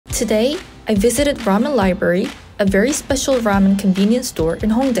Today, I visited Ramyun Library, a very special ramen convenience store in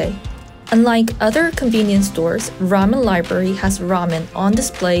Hongdae. Unlike other convenience stores, Ramyun Library has ramen on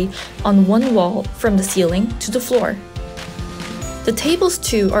display on one wall from the ceiling to the floor. The tables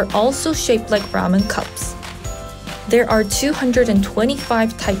too are also shaped like ramen cups. There are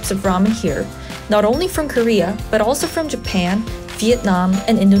 225 types of ramen here, not only from Korea, but also from Japan, Vietnam,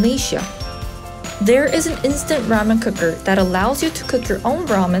 and Indonesia. There is an instant ramen cooker that allows you to cook your own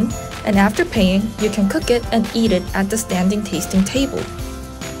ramen, and after paying, you can cook it and eat it at the standing tasting table.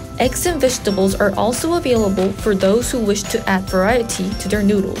 Eggs and vegetables are also available for those who wish to add variety to their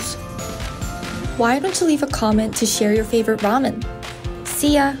noodles. Why don't you leave a comment to share your favorite ramen?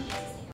 See ya!